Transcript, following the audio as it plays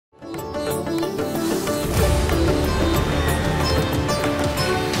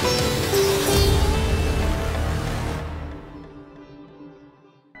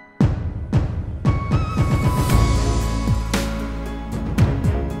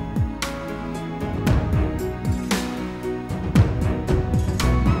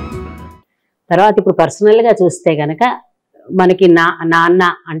తర్వాత ఇప్పుడు పర్సనల్గా చూస్తే కనుక మనకి నాన్న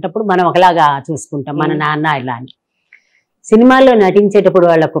అంటప్పుడు మనం ఒకలాగా చూసుకుంటాం, మన నాన్న ఇలా అని. సినిమాల్లో నటించేటప్పుడు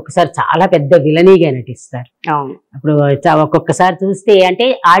వాళ్ళు ఒక్కొక్కసారి చాలా పెద్ద విలనీగా నటిస్తారు. అప్పుడు ఒక్కొక్కసారి చూస్తే అంటే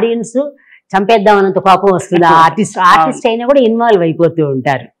ఆడియన్స్ చంపేద్దామన్నంత కోపం వస్తుంది. ఆర్టిస్ట్ అయినా కూడా ఇన్వాల్వ్ అయిపోతూ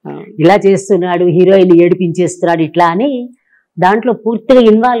ఉంటారు. ఇలా చేస్తున్నాడు, హీరోయిన్ ఏడిపించేస్తున్నాడు ఇట్లా అని దాంట్లో పూర్తిగా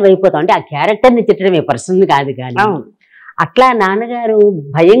ఇన్వాల్వ్ అయిపోతాం. అంటే ఆ క్యారెక్టర్ని తిట్టడమే, పర్సన్ కాదు. కానీ అట్లా నాన్నగారు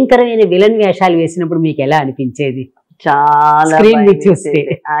భయంకరమైన విలన్ వేషాలు వేసినప్పుడు మీకు ఎలా అనిపించేది? చాలా చూస్తే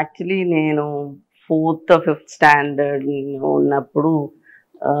యాక్చువల్లీ నేను 4th or 5th స్టాండర్డ్ ఉన్నప్పుడు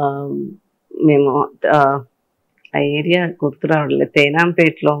మేము ఆ ఏరియా గుర్తు రావట్లేదు,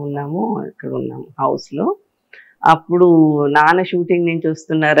 తేనాంపేటలో ఉన్నాము, ఇక్కడ ఉన్నాము హౌస్లో. అప్పుడు నాన్న షూటింగ్ నుంచి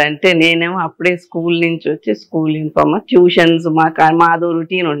వస్తున్నారంటే నేనేమో అప్పుడే స్కూల్ నుంచి వచ్చి స్కూల్ యూనిఫామ్, ట్యూషన్స్ మాదో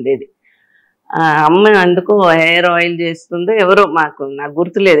రొటీన్ ఉండేది. అమ్మ అందుకో హెయిర్ ఆయిల్ చేస్తుందో ఎవరో, నాకు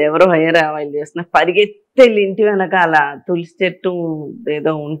గుర్తులేదు, ఎవరో హెయిర్ ఆయిల్ చేస్తున్నా పరిగెత్తెళ్ళి ఇంటి వెనకాల తులసి చెట్టు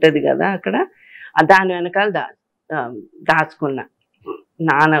ఏదో ఉంటది కదా అక్కడ, దాని వెనకాల దాచుకున్నా.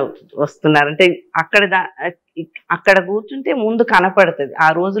 నాన్న వస్తున్నారంటే అక్కడ కూర్చుంటే ముందు కనపడుతుంది. ఆ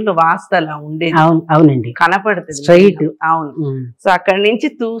రోజుల్లో వాస్తు అలా ఉండేది. అవునండి, కనపడుతుంది స్ట్రైట్. అవును. సో అక్కడి నుంచి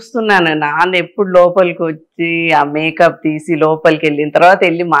చూస్తున్నాను నాన్న ఎప్పుడు లోపలికి వచ్చి ఆ మేకప్ తీసి లోపలికి వెళ్ళిన తర్వాత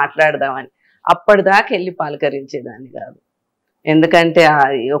వెళ్ళి మాట్లాడదామని. అప్పటిదాకా వెళ్ళి పలకరించేదాన్ని కాదు. ఎందుకంటే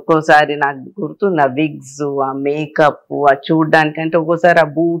ఒక్కోసారి నాకు గుర్తుంది ఆ విగ్స్, ఆ మేకప్, ఆ చూడ్డానికంటే ఒక్కోసారి ఆ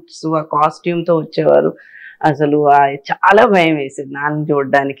బూట్స్, ఆ కాస్ట్యూమ్తో వచ్చేవారు. అసలు చాలా భయం వేసేది నాన్న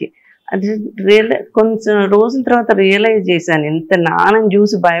చూడడానికి. అది కొంచెం రోజుల తర్వాత రియలైజ్ చేశాను, ఎంత నాన్నని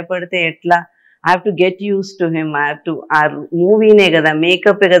చూసి భయపడితే ఎట్లా. I have to get use to him. I have to, ఆ మూవీనే కదా,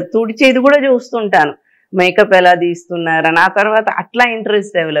 మేకప్ కదా, తుడిచేది కూడా చూస్తుంటాను, మేకప్ ఎలా తీస్తున్నారు. ఆ తర్వాత అట్లా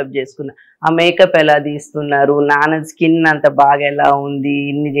ఇంట్రెస్ట్ డెవలప్ చేసుకున్నా, ఆ మేకప్ ఎలా తీస్తున్నారు, నాన్న స్కిన్ అంత బాగా ఎలా ఉంది,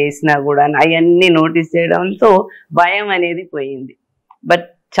 ఇన్ని చేసినా కూడా అవన్నీ నోటీస్ చేయడంతో భయం అనేది పోయింది. బట్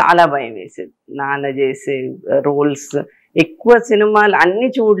చాలా భయం వేసేది నాన్న చేసే రోల్స్. ఎక్కువ సినిమాలు అన్ని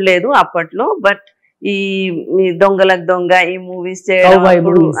చూడలేదు అప్పట్లో, బట్ ఈ దొంగలకు దొంగ ఈ మూవీస్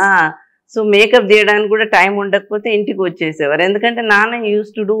చేయడం, సో మేకప్ చేయడానికి కూడా టైం ఉండకపోతే ఇంటికి వచ్చేసేవారు. ఎందుకంటే నాన్న use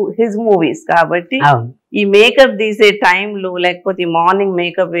to do his movies కాబట్టి ఈ మేకప్ తీసే టైంలో, లేకపోతే మార్నింగ్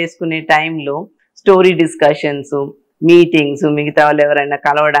మేకప్ వేసుకునే టైంలో స్టోరీ డిస్కషన్స్, మీటింగ్స్, మిగతా వాళ్ళు ఎవరైనా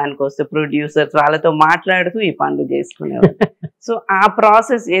కలవడానికి వస్తే ప్రొడ్యూసర్స్ వాళ్ళతో మాట్లాడుతూ ఈ పనులు చేసుకునేవారు. సో ఆ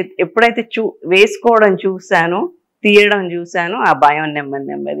ప్రాసెస్ ఎప్పుడైతే వేసుకోవడం చూసానో, తీయడం చూసానో, ఆ భయం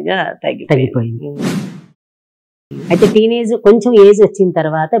నెమ్మదిగా తగ్గిపోయింది. అయితే టీనేజ్ కొంచెం ఏజ్ వచ్చిన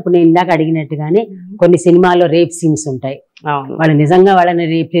తర్వాత, ఇప్పుడు నేను ఇందాక అడిగినట్టుగానే కొన్ని సినిమాల్లో రేప్ సీన్స్ ఉంటాయి, వాళ్ళు నిజంగా వాళ్ళని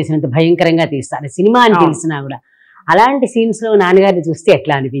రేప్ చేసినట్టు భయంకరంగా తీస్తారు సినిమా అని తెలిసినా కూడా. అలాంటి సీన్స్ లో నాన్నగారిని చూస్తే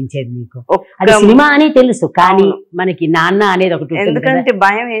ఎట్లా అనిపించేది మీకు? అది సినిమా అని తెలుసు కానీ మనకి నాన్న అనేది ఒకటి, ఎందుకంటే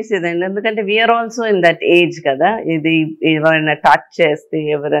భయం వేసేదండి. ఎందుకంటే we are also in that age కదా, ఇది ఎవరైనా టచ్ చేస్తే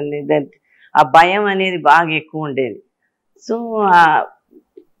ఎవరన్నా ఆ భయం అనేది బాగా ఎక్కువ ఉండేది. సో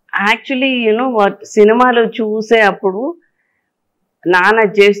యాక్చువల్లీ యూనో వాట్, సినిమాలో చూసే అప్పుడు నాన్న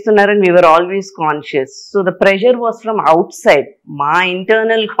చేస్తున్నారని we are always conscious. So the pressure was from out side. మా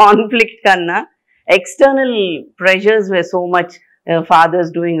ఇంటర్నల్ కాన్ఫ్లిక్ట్ కన్నా external pressures were so much. Fathers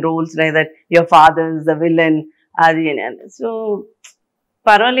doing roles like that, your father is the villain, so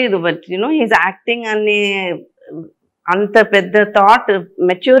parvaledu, but you know he's acting ane anta pedda thought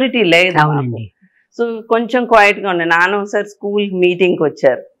maturity ledhu. So koncham quiet ga unna. Nanu sir school meeting ku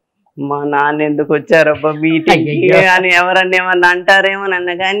vacharu, ma naan enduku vacharu abba meeting ki ani evaranna emanna antaremo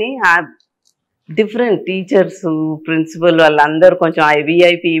nanna gaani aa different teachers, principal vallandaru koncham aa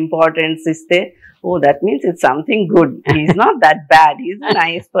VIP importance iste, oh that means it's something good, he's not that bad, he's a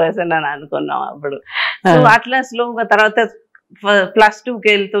nice person అని అనుకున్నాం అప్పుడు. So అట్లా స్లోగా తర్వాత +2 కి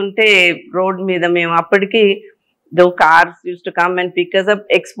వెళ్తుంటే road మీద మేము అప్పటికి దో cars use to come and pick us up.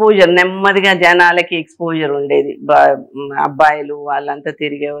 Exposure నెమ్మదిగా జనాలకి ఎక్స్పోజర్ ఉండేది, అబ్బాయిలు వాళ్ళంతా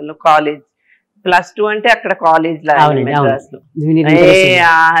తిరిగేవాళ్ళు. కాలేజ్ +2 అంటే అక్కడ కాలేజ్ లో మెడ్రాస్ లో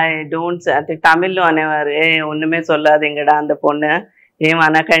డోంట్స్ అంటే తమిళ్లో అనేవారు, ఉన్నమే సొల్లాది ఇంగడా అంత పొన్న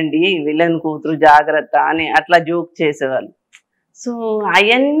ఏమనకండి, విలన్ కూతురు జాగ్రత్త అని అట్లా జోక్ చేసేవాళ్ళు. సో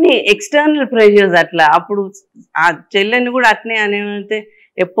అవన్నీ ఎక్స్టర్నల్ ప్రెషర్స్ అట్లా. అప్పుడు ఆ చెల్లెని కూడా అట్నే అనేవాళ్ళైతే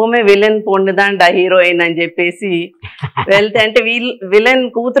ఎప్పుమే విలన్ పొండుదాంట హీరోయిన్ అని చెప్పేసి వెళ్తే, అంటే విలన్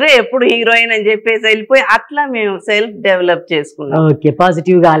కూతురే ఎప్పుడు హీరోయిన్ అని చెప్పేసి వెళ్ళిపోయి అట్లా మేము సెల్ఫ్ డెవలప్ చేసుకున్నాం.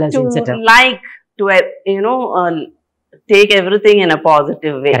 Like to you know take everything in a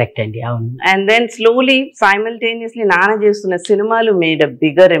positive way. Correct andi, avunu. And then slowly simultaneously nana chestunna cinemalu made a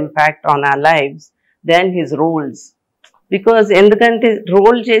bigger impact on our lives than his roles, because endukante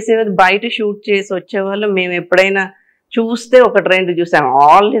role chesevaru bayata shoot chesi vachevallu. Mem eppudaina చూస్తే ఒకటి రెండు చూసాం.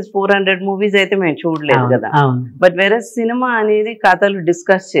 All his 400 movies అయితే మేము చూడలేదు కదా. But వేరే cinema అనేది కథలు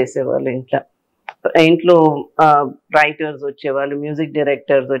డిస్కస్ చేసేవాళ్ళు ఇంట్లో రైటర్స్ వచ్చేవాళ్ళు, మ్యూజిక్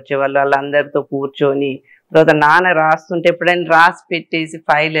డైరెక్టర్స్ వచ్చేవాళ్ళు, వాళ్ళందరితో కూర్చొని తర్వాత నాన్న రాస్తుంటే ఎప్పుడైనా రాసి పెట్టేసి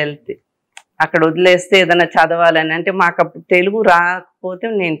ఫైల్ వెళ్తే అక్కడ వదిలేస్తే ఏదైనా చదవాలని అంటే మాకు అప్పుడు తెలుగు రాకపోతే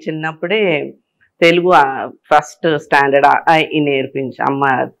నేను చిన్నప్పుడే తెలుగు ఫస్ట్ స్టాండర్డ్ నేర్పించి అమ్మ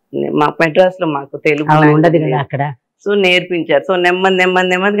మా మెడ్రాస్ లో మాకు తెలుగు ఉండదు కదా అక్కడ. సో నేర్పించారు. సో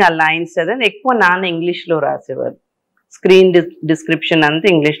నెమ్మదిగా ఆ లైన్స్ చదివి ఎక్కువ నాన్న ఇంగ్లీష్ లో రాసేవారు. స్క్రీన్ డిస్క్రిప్షన్ అంతా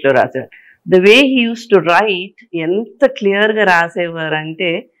ఇంగ్లీష్ లో రాసేవారు. The way he use to right ఎంత క్లియర్ గా రాసేవారు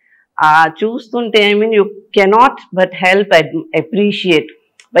అంటే చూస్తుంటే I mean you cannot but help appreciate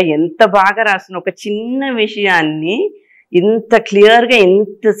ఎంత బాగా రాసిన ఒక చిన్న విషయాన్ని ఇంత క్లియర్ గా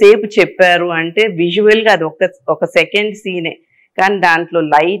ఎంతసేపు చెప్పారు అంటే విజువల్ గా అది ఒక సెకండ్ సీనే కానీ దాంట్లో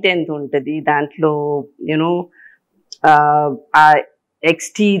లైట్ ఎంత ఉంటుంది, దాంట్లో you know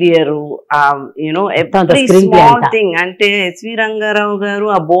exterior every small thing. అంటే ఎస్వి రంగారావు గారు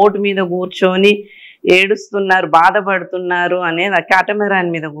ఆ బోట్ మీద కూర్చొని ఏడుస్తున్నారు, బాధపడుతున్నారు అనేది ఆ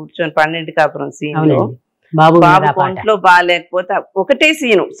కాటమెరాన్ మీద కూర్చొని 12 కాపురం సీన్ లో బాబు ఒంట్లో బాగాలేకపోతే ఒకటే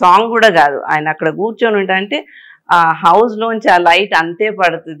సీను, సాంగ్ కూడా కాదు, ఆయన అక్కడ కూర్చొని ఉంటే ఆ హౌస్ లోంచి ఆ లైట్ అంతే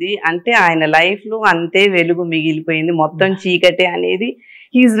పడుతుంది అంటే ఆయన లైఫ్ లో అంతే వెలుగు మిగిలిపోయింది, మొత్తం చీకటే అనేది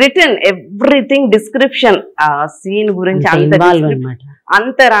హీస్ రిటన్ ఎవ్రీథింగ్ డిస్క్రిప్షన్ ఆ సీన్ గురించి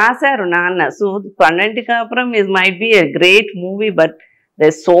అంత రాశారు నాన్న. సో 12 కాపురం might be a great movie but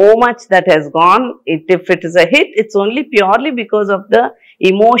there's so much that has gone. If it is a hit, it's only purely because of the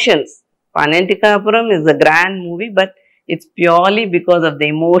emotions. 12 కాపురం is a grand movie but it's purely because of the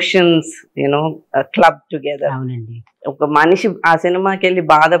emotions, club together. ఒక మనిషి ఆ సినిమాకి వెళ్ళి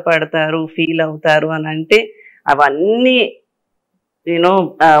బాధపడతారు, feel అవుతారు అని అంటే అవన్నీ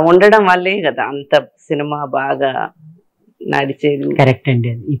ఉండడం వల్లే కదా అంత సినిమా బాగా నడిచేది. కరెక్ట్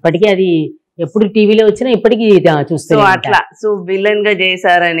అండి. ఇప్పటికీ అది ఎప్పుడు టీవీలో వచ్చినా ఇప్పటికీ చూస్తూ అట్లా. సో విలన్ గా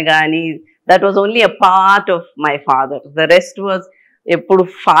చేశారని కానీ that was only a part of my father. The rest was ఎప్పుడు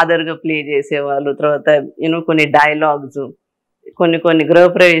ఫాదర్ గా ప్లే చేసేవాళ్ళు. తర్వాత కొన్ని డైలాగ్స్ కొన్ని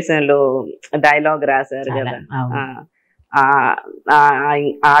గృహప్రవేశంలో డైలాగ్ రాశారు కదా,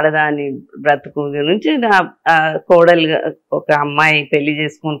 ఆడదాని బ్రతుకు గురించి కోడలుగా ఒక అమ్మాయి పెళ్లి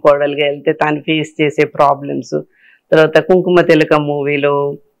చేసుకుని కోడలుగా వెళ్తే తను ఫేస్ చేసే ప్రాబ్లమ్స్. తర్వాత కుంకుమ తిలక మూవీలో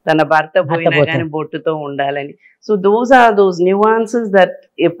తన భర్త పోయినా కానీ బొట్టుతో ఉండాలని. So those are those న్యూవాన్సెస్ that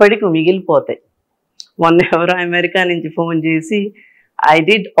ఎప్పటికీ మిగిలిపోతాయి. మొన్న ఎవరో అమెరికా నుంచి ఫోన్ చేసి I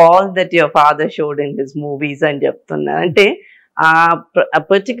did all that your father showed in his movies అని చెప్తున్నారు. అంటే ఆ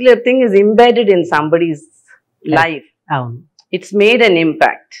particular thing is embedded in somebody's life, it's made an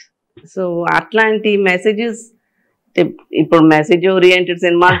impact. So అట్లాంటి మెసేజెస్ ఇప్పుడు మెసేజ్ ఓరియంటెడ్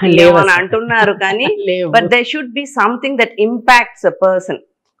సినిమా లేవని అంటున్నారు కానీ but they should be something that impacts a person.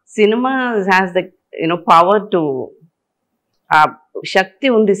 Cinema has the power to, ఆ శక్తి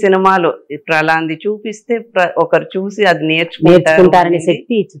ఉంది సినిమాలో. ప్రలాంది చూపిస్తే ఒకరు చూసి అది నేర్చుకుంటారనే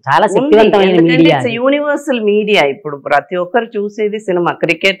శక్తి చాలా శక్తివంతమైన మీడియా, యూనివర్సల్ మీడియా. ఇప్పుడు ప్రతి ఒక్కరు చూసేది సినిమా.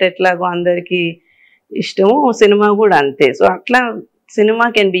 క్రికెట్ ఎట్లాగో అందరికి ఇష్టము, సినిమా కూడా అంతే. సో అట్లా cinema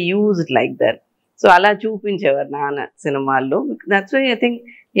can be used like that. So అలా చూపించేవారు నాన్న సినిమాల్లో. That's why I think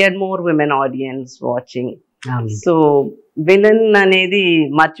he had more women audience watching. So villain అనేది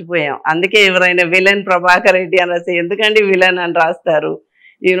మర్చిపోయాం. అందుకే ఎవరైనా విలన్ ప్రభాకర్ రెడ్డి అని రాస్తే ఎందుకంటే విలన్ అని రాస్తారు.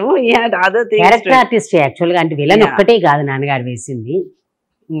 క్యారెక్టర్ ఆర్టిస్ట్ యాక్చువల్ గా, అంటే విలన్ ఒక్కటే కాదు నాన్నగారు వేసింది.